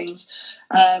sorts of things.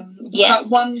 About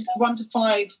 1 to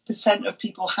 5% of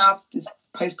people have this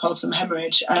postpartum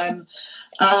hemorrhage. And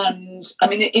I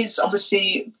mean, it is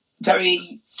obviously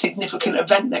very significant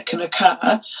event that can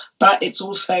occur, but it's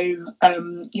also,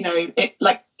 it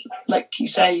like you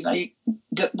say, like,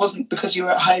 it wasn't because you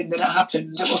were at home that it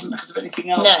happened. It wasn't because of anything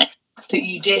else that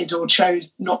you did or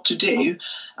chose not to do.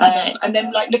 And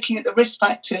then, like, looking at the risk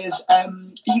factors,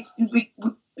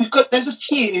 there's a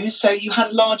few. So you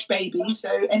had a large baby, so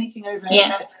anything over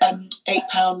 8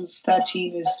 pounds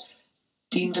 13 is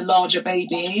deemed a larger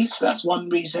baby. So that's one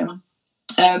reason.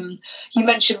 You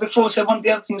mentioned before, so one of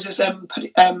the other things is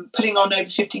putting on over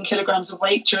 15 kilograms of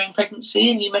weight during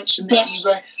pregnancy, and you mentioned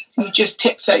that you just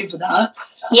tipped over that.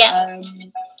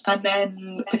 And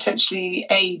then potentially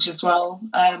age as well.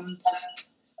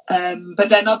 But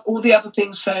then all the other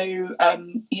things, so,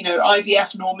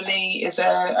 IVF normally is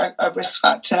a risk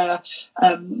factor,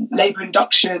 labour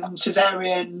induction,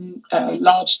 caesarean,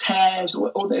 large tears,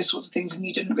 all those sorts of things, and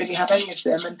you didn't really have any of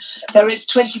them. And there is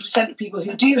 20% of people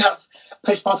who do have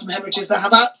postpartum hemorrhages that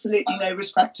have absolutely no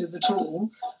risk factors at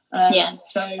all.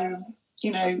 So,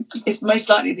 it's most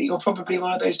likely that you're probably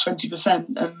one of those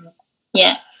 20%.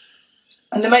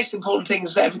 And the most important thing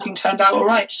is that everything turned out all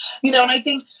right. And I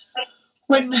think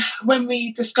when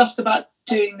we discussed about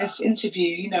doing this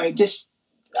interview,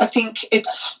 I think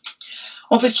it's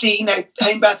obviously,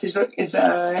 home birth is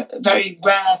a very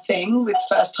rare thing with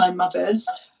first-time mothers.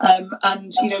 And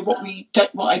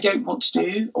what I don't want to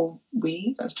do, or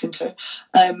we as Tinto,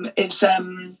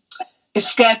 is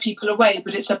scare people away.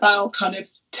 But it's about kind of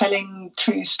telling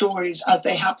true stories as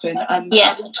they happen, and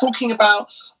talking about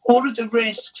all of the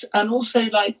risks, and also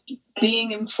like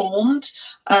being informed.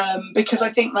 Because I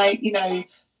think,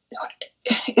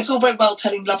 it's all very well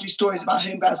telling lovely stories about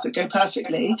home births that go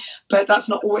perfectly, but that's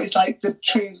not always like the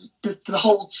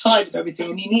whole side of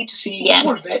everything, and you need to see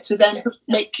all of it to then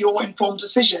make your informed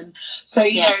decision. So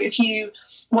if you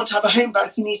want to have a home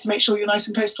birth, you need to make sure you're nice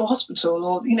and close to a hospital,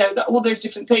 or all those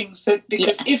different things. So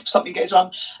because if something goes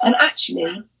wrong, and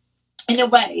actually, in a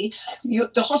way,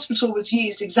 the hospital was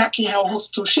used exactly how a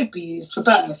hospital should be used for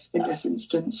birth in this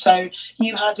instance. So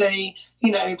you had a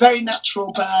very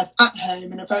natural birth at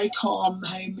home in a very calm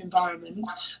home environment,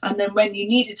 and then when you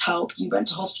needed help, you went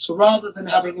to hospital, rather than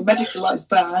having a medicalised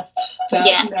birth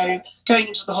that going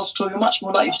into the hospital, you're much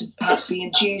more likely to be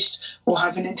induced or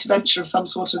have an intervention of some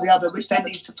sort or the other, which then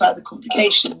leads to further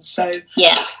complications. So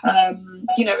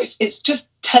it's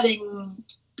just telling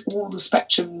all the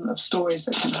spectrum of stories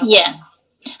that can happen.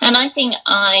 And I think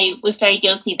I was very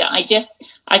guilty that I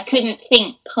couldn't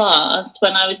think past,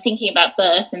 when I was thinking about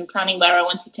birth and planning where I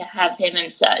wanted to have him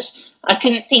and such, I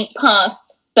couldn't think past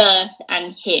birth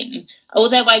and him.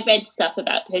 Although I read stuff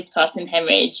about postpartum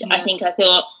hemorrhage, I think I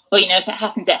thought, well, if it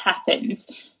happens, it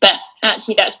happens. But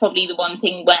actually, that's probably the one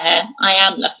thing where I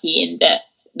am lucky, in that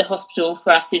the hospital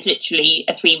for us is literally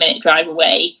a 3-minute drive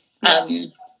away.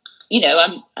 I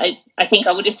think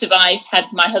I would have survived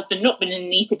had my husband not been an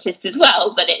anaesthetist as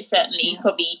well, but it certainly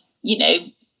probably,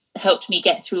 helped me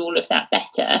get through all of that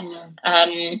better.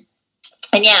 I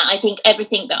think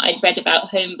everything that I'd read about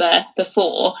home birth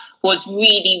before was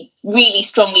really, really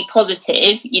strongly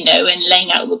positive, and laying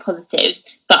out all the positives,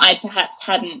 but I perhaps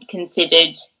hadn't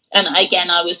considered, and again,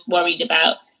 I was worried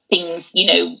about things,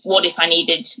 what if I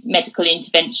needed medical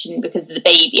intervention because of the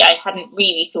baby? I hadn't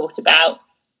really thought about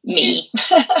me.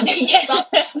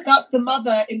 That's the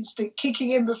mother instinct kicking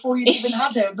in before you even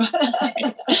had him.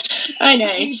 I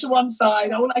know. Me to one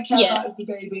side, all I care about is the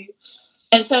baby.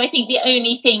 And so I think the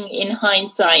only thing in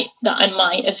hindsight that I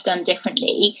might have done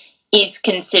differently is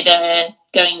consider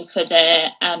going for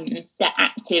the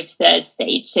active third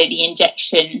stage, so the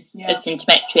injection of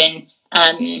Syntometrin,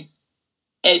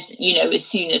 as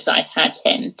soon as I've had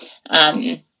him.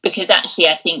 Because actually,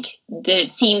 I think there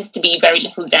seems to be very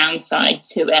little downside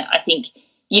to it. I think,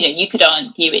 you could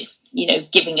argue it's,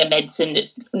 giving a medicine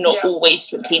that's not always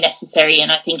strictly necessary.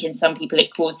 And I think in some people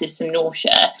it causes some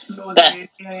nausea.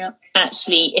 But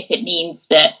actually, if it means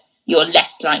that you're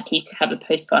less likely to have a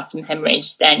postpartum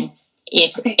hemorrhage, then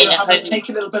is I think in a home. Take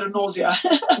a little bit of nausea.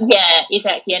 Yeah,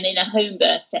 exactly. And in a home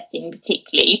birth setting,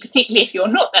 particularly if you're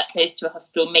not that close to a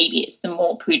hospital, maybe it's the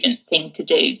more prudent thing to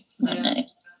do. I don't know.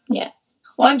 Yeah.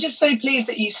 Well, I'm just so pleased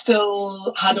that you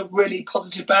still had a really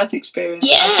positive birth experience.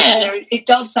 Yeah. I think, it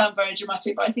does sound very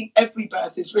dramatic, but I think every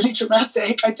birth is really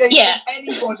dramatic. I don't think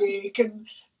anybody can,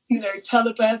 tell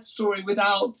a birth story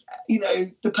without,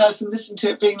 the person listening to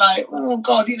it being like, oh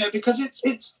God, because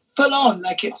it's full on.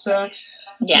 Like it's a,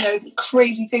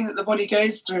 crazy thing that the body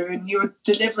goes through, and you're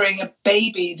delivering a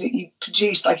baby that you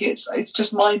produced. Like it's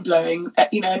just mind blowing.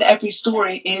 And every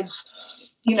story is,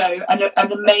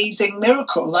 an amazing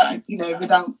miracle.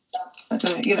 Without, I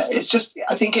don't know, it's just,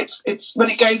 I think it's when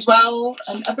it goes well.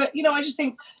 But I just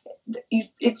think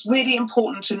it's really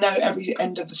important to know every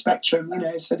end of the spectrum,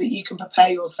 so that you can prepare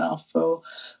yourself for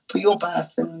your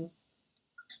birth. And,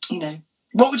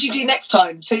 what would you do next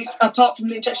time? So apart from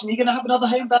the injection, you're going to have another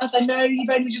home birth? I know you've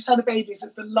only just had a baby, so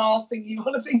it's the last thing you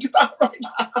want to think about right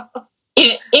now.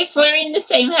 If we're in the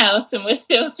same house and we're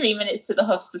still 3 minutes to the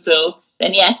hospital,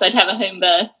 then yes, I'd have a home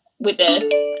birth with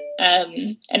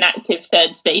an active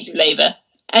third stage of labour.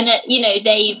 And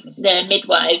the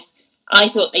midwives, I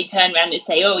thought they'd turn around and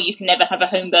say, "Oh, you can never have a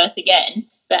home birth again."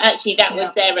 But actually, that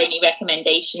was their only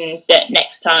recommendation, that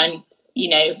next time,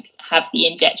 have the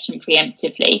injection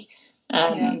preemptively.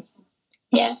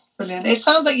 Brilliant. It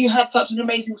sounds like you had such an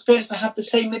amazing experience to have the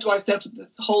same midwives there for the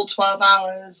whole 12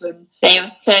 hours. And they were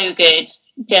so good,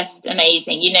 just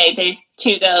amazing. Those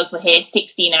two girls were here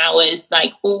 16 hours,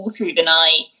 like all through the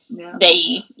night. Yeah.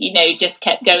 They, just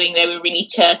kept going. They were really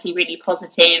chirpy, really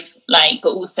positive, but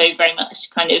also very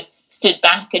much kind of stood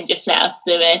back and just let us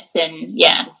do it. And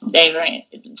they were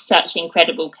such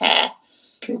incredible care.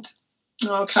 Good.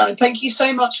 Oh, Karen, thank you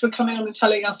so much for coming on and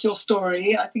telling us your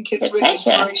story. I think it's really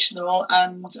inspirational,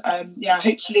 and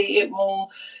hopefully it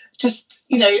will just,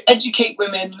 educate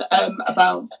women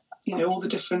about, all the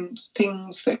different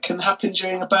things that can happen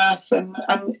during a birth, and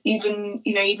even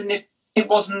if it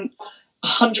wasn't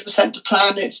 100% to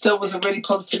plan, it still was a really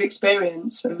positive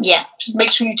experience. And just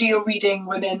make sure you do your reading,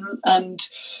 women, and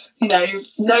know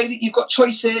that you've got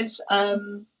choices.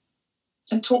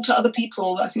 And talk to other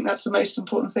people. I think that's the most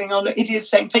important thing. It is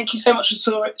saying thank you so much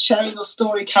for sharing your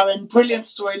story, Karen. Brilliant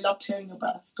story. Loved hearing your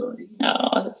birth story.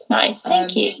 Oh, that's nice.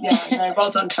 Thank you.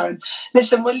 Well done, Karen.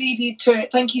 Listen, we'll leave you to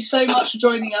it. Thank you so much for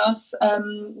joining us.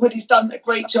 Woody's done a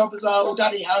great job as well. Or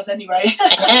Daddy has, anyway.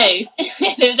 I know.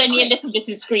 There was only a little bit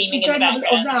of screaming in the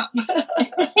background.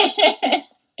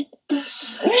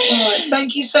 All right.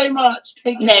 Thank you so much.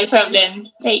 No problem.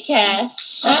 Take care.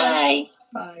 Bye.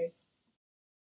 Bye.